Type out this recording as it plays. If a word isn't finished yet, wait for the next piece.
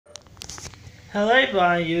Hello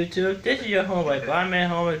everybody on YouTube, this is your homeboy Barman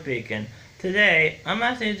Homer speaking. Today, I'm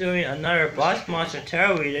actually doing another boss monster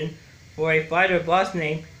tarot reading for a fighter boss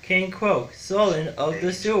named King Croak, Sultan of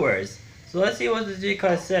the Sewers. So let's see what the G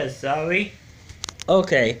card says, shall we?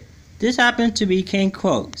 Okay, this happens to be King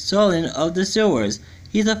Croak, Sultan of the Sewers.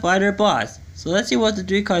 He's a fighter boss. So let's see what the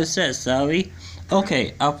G card says, shall we?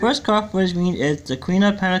 Okay, our first card for this reading is the Queen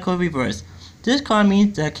of Pentacles reverse. This card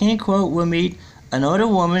means that King Croak will meet an older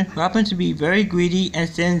woman who happens to be very greedy and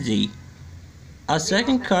stingy. Our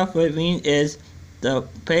second card for the reading is the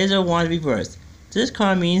Page of Wands reverse. This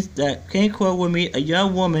card means that King Croak will meet a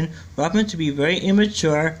young woman who happens to be very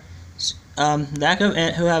immature, who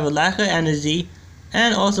have a lack of energy,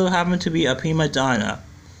 and also happen to be a prima donna.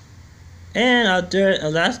 And our third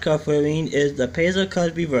and last card for the reading is the Page of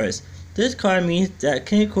Cups reverse. This card means that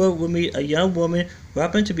King Croak will meet a young woman who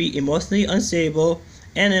happens to be emotionally unstable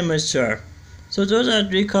and immature. So those are the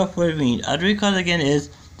three cards for the reading. Our three cards again is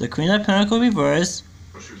the Queen of Pentacles reverse,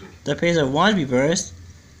 the Page of Wands reverse,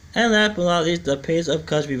 and last but not least the Page of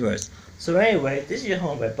Cups reverse. So anyway, this is your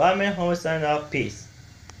homeboy Barman Homer signing out. Peace.